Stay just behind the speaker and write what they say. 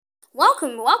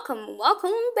Welcome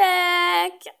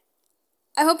back.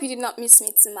 I hope you did not miss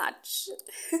me too much.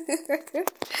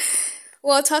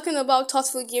 We're talking about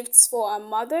thoughtful gifts for our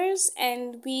mothers,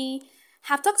 and we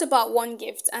have talked about one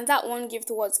gift, and that one gift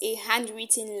was a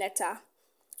handwritten letter.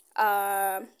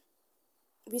 Uh,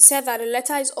 we said that a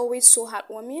letter is always so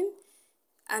heartwarming,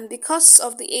 and because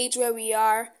of the age where we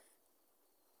are,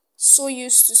 so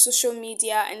used to social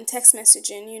media and text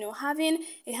messaging, having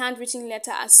a handwritten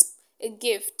letter as a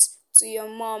gift to your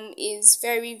mom is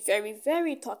very, very,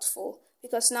 very thoughtful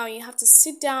because now you have to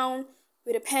sit down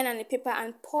with a pen and a paper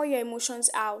and pour your emotions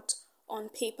out on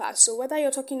paper. So, whether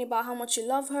you're talking about how much you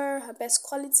love her, her best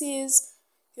qualities,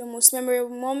 your most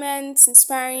memorable moments,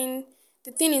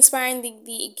 the thing inspiring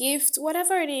the gift,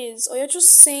 whatever it is, or you're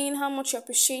just saying how much you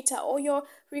appreciate her, or you're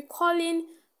recalling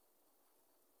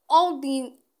all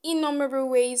the innumerable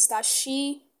ways that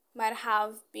she might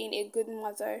have been a good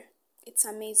mother. It's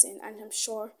amazing, and I'm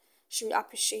sure she will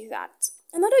appreciate that.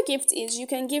 Another gift is you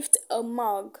can gift a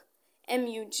mug,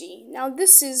 MUG. Now,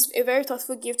 this is a very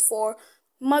thoughtful gift for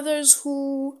mothers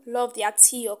who love their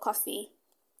tea or coffee.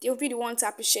 They'll be the one to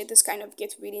appreciate this kind of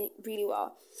gift really, really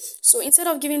well. So instead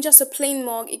of giving just a plain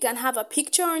mug, it can have a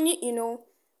picture on it.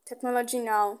 Technology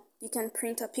now, you can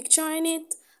print a picture on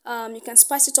it. You can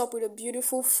spice it up with a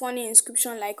beautiful, funny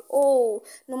inscription like, oh,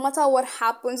 no matter what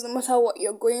happens, no matter what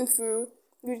you're going through,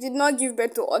 you did not give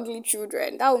birth to ugly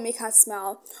children. That will make her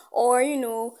smile. Or,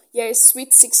 you're a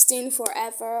sweet 16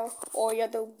 forever. Or you're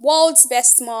the world's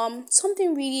best mom.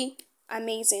 Something really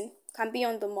amazing can be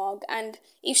on the mug. And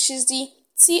if she's the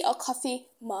tea or coffee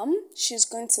mom, she's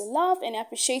going to love and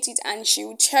appreciate it, and she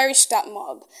will cherish that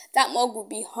mug. That mug will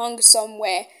be hung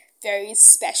somewhere very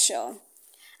special.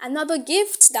 Another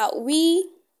gift that we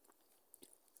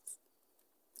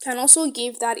can also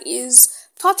give that is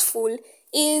thoughtful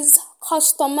is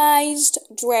customized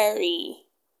jewelry,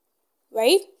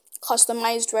 right?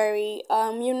 Customized jewelry.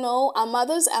 Our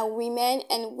mothers are women,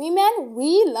 and women,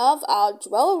 we love our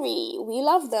jewelry. We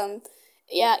love them.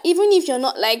 Yeah, even if you're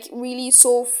not like really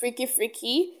so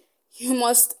freaky, you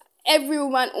must. Every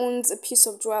woman owns a piece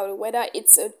of jewelry, whether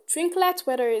it's a trinket,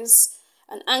 whether it's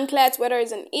an anklet, whether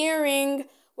it's an earring,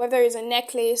 whether it's a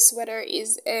necklace, whether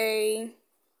it's a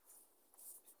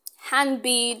hand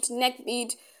bead, neck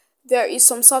bead, there is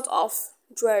some sort of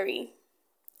jewelry.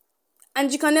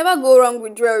 And you can never go wrong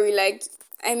with jewelry.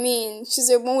 She's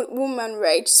a woman,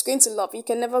 right? She's going to love it. You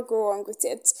can never go wrong with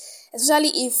it. Especially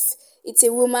if it's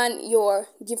a woman you're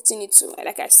gifting it to,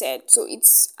 like I said. So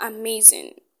it's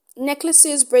amazing.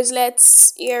 Necklaces,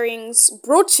 bracelets, earrings,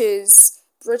 brooches.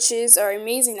 Brooches are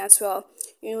amazing as well.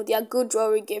 They are good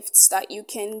jewelry gifts that you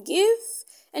can give.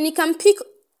 And you can pick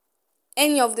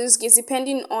any of these gifts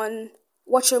depending on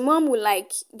what your mom would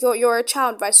like. You're a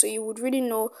child, right? So you would really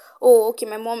know, oh, okay,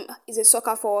 my mom is a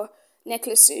sucker for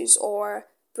necklaces or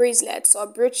bracelets or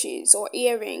brooches or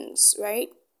earrings, right?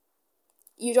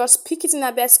 You just pick it in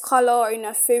her best color or in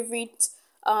her favorite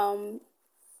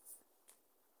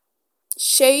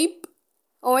shape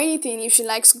or anything. If she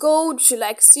likes gold, if she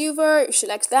likes silver, if she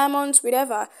likes diamonds,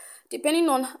 whatever. Depending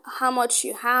on how much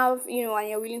you have, and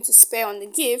you're willing to spare on the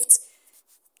gift,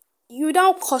 you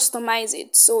don't customize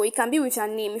it. So it can be with your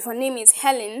name. If her name is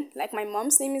Helen, like my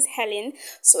mom's name is Helen,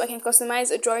 so I can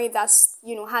customize a drawing that's,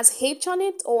 has H on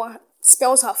it or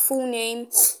spells her full name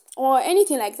or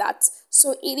anything like that.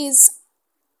 So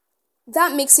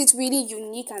that makes it really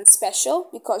unique and special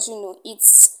because,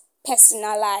 it's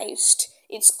personalized,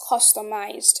 it's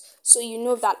customized. So you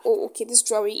know that, oh, okay, this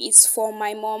drawing is for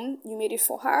my mom. You made it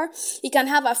for her. You can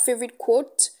have a favorite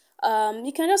quote.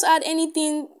 You can just add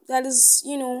anything that is,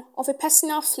 of a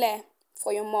personal flair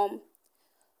for your mom.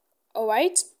 All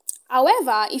right.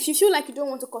 However, if you feel like you don't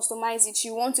want to customize it,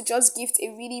 you want to just gift a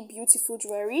really beautiful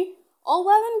jewelry, all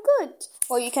well and good.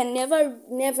 But you can never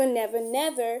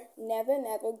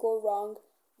go wrong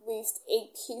with a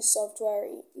piece of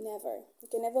jewelry. Never. You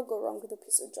can never go wrong with a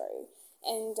piece of jewelry.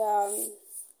 And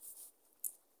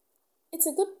it's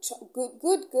a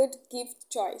good gift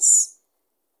choice.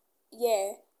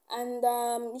 Yeah. And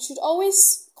you should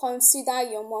always consider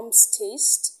your mom's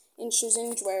taste in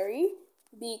choosing jewelry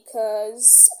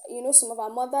because, some of our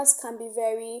mothers can be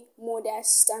very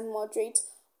modest and moderate.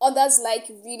 Others like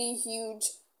really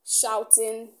huge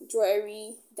shouting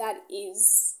jewelry that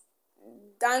is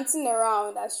dancing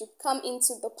around as you come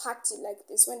into the party like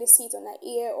this. When they see it on her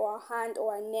ear or her hand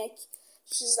or her neck,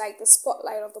 she's like the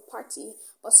spotlight of the party.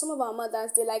 But some of our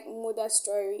mothers, they like modest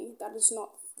jewelry that does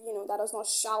not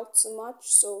shout too much.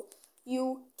 So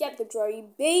you get the jewelry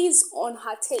based on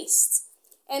her taste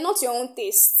and not your own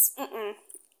taste.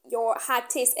 Her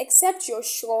taste, except you're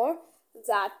sure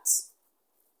that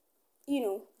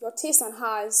your taste and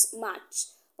hers match.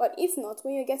 But if not,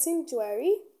 when you're getting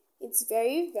jewelry, it's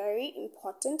very, very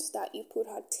important that you put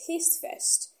her taste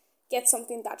first. Get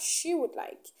something that she would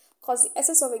like. Because the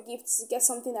essence of a gift is to get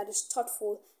something that is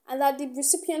thoughtful and that the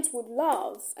recipient would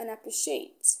love and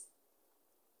appreciate,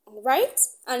 right?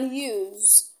 And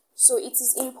use. So it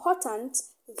is important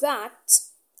that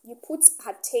you put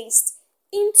her taste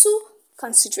into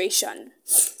consideration.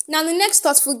 Now, the next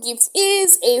thoughtful gift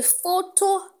is a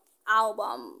photo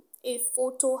album. A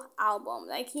photo album.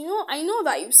 Like, I know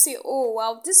that you say, oh,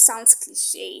 well, this sounds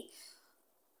cliche,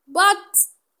 but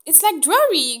it's like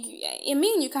jewelry. I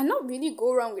mean, you cannot really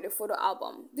go wrong with a photo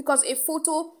album because a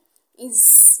photo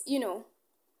is,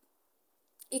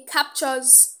 it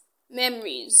captures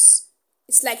memories.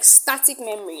 It's like static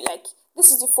memory. Like,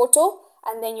 this is the photo,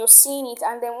 and then you're seeing it,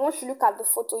 and then once you look at the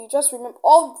photo, you just remember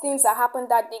all the things that happened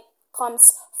that day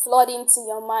comes flooding to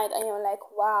your mind, and you're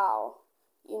like, wow.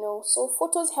 So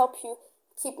photos help you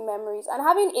keep memories, and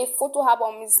having a photo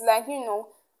album is like,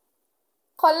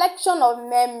 collection of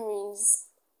memories.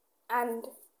 And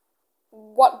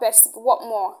what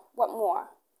more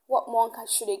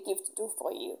should a gift do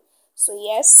for you? So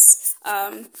yes,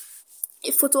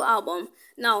 a photo album.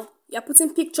 Now you're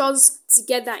putting pictures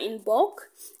together in bulk,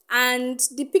 and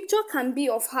the picture can be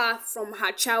of her from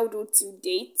her childhood till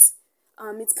date.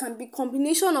 It can be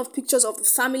combination of pictures of the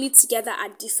family together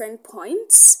at different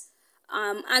points.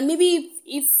 And maybe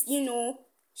if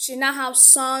she now has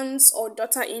sons or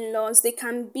daughter-in-laws, they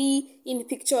can be in the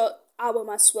picture album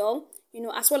as well.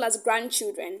 As well as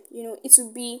grandchildren. It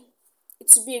would be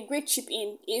a great chip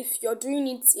in if you're doing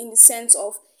it in the sense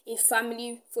of a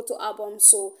family photo album.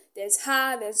 So there's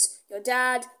her, there's your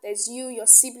dad, there's you, your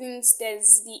siblings,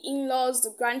 there's the in-laws, the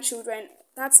grandchildren.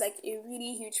 That's like a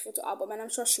really huge photo album, and I'm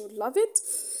sure she would love it.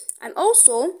 And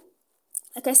also,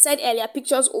 like I said earlier,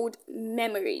 pictures hold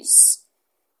memories.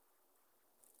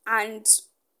 And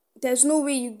there's no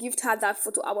way you gift her that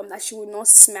photo album that she would not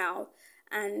smile.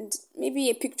 And maybe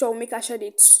a picture will make her shed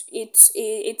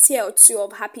a tear or two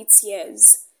of happy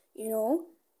tears, And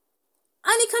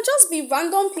it can just be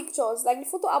random pictures. Like the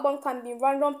photo album can be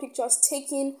random pictures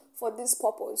taken for this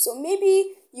purpose. So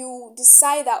maybe you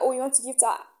decide that, you want to give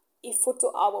her a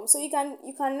photo album. So you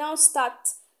can now start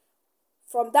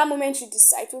from that moment you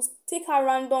decide to take her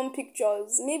random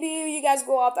pictures. Maybe you guys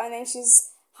go out and then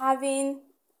she's having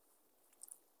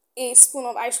a spoon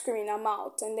of ice cream in her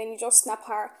mouth, and then you just snap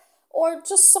her, or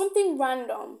just something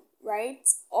random, right?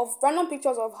 Of random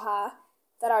pictures of her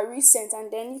that are recent,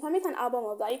 and then you can make an album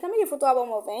of that. You can make a photo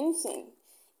album of anything,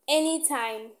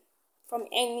 anytime, from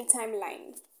any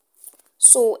timeline.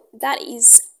 So that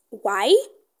is why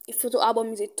a photo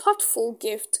album is a thoughtful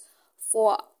gift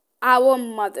for our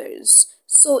mothers.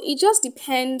 So it just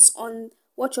depends on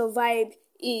what your vibe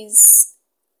is,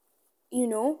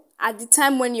 at the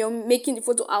time when you're making the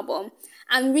photo album,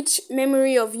 and which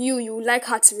memory of you would like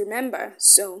her to remember.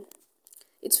 So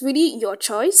it's really your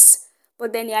choice,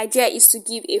 but then the idea is to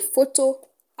give a photo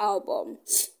album.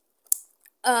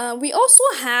 We also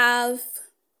have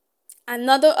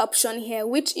another option here,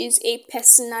 which is a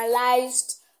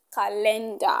personalized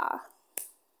calendar.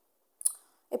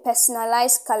 A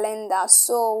personalized calendar.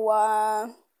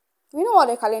 So, you know what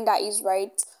a calendar is,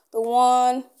 right? The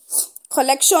one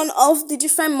collection of the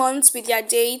different months with their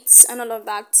dates and all of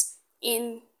that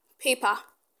in paper.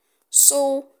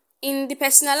 So, in the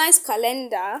personalized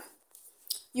calendar,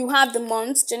 you have the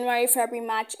months January, February,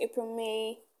 March, April,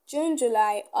 May, June,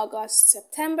 July, August,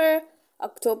 September,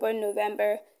 October,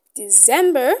 November,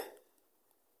 December.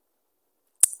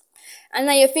 And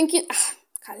now you're thinking,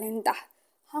 calendar.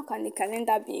 How can a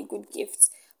calendar be a good gift?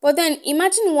 But then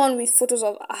imagine one with photos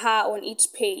of her on each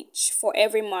page for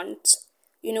every month,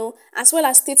 as well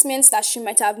as statements that she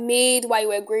might have made while you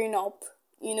were growing up,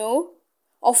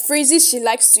 or phrases she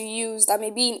likes to use that may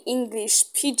be in English,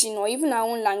 Pidgin, or even her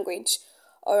own language.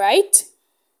 All right?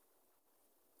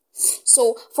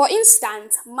 So, for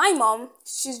instance, my mom,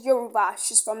 she's Yoruba,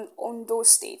 she's from Ondo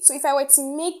State. So if I were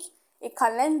to make a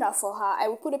calendar for her, I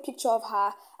would put a picture of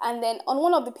her, and then on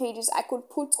one of the pages, I could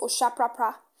put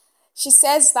Oshaprapra. She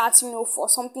says that, for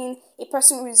something, a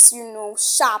person who is,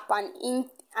 sharp and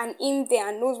in there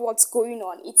and knows what's going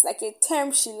on. It's like a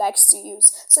term she likes to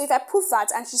use. So if I put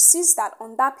that and she sees that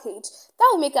on that page, that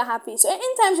will make her happy. So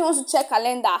anytime she wants to check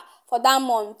calendar for that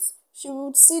month, she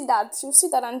would see that. She'll see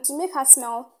that, and to make her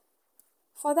smile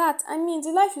for that. I mean,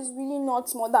 the life is really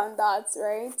not more than that,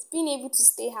 right? Being able to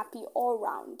stay happy all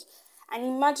round. And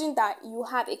imagine that you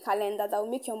have a calendar that will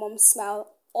make your mom smile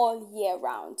all year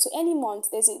round. So any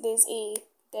month there's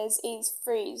a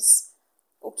phrase,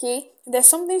 okay? There's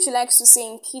something she likes to say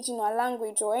in pidgin or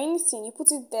language or anything. You put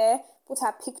it there, put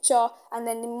her picture and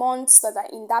then the months that are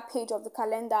in that page of the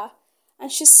calendar.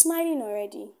 And she's smiling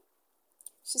already.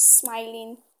 She's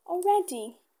smiling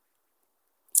already.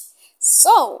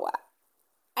 So,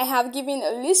 I have given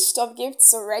a list of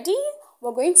gifts already.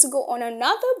 We're going to go on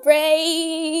another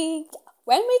break.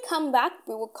 When we come back,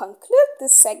 we will conclude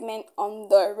this segment on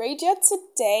the radio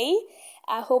today.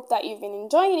 I hope that you've been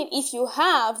enjoying it. If you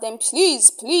have, then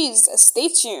please stay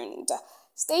tuned.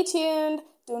 Stay tuned.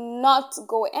 Do not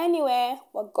go anywhere.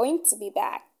 We're going to be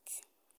back.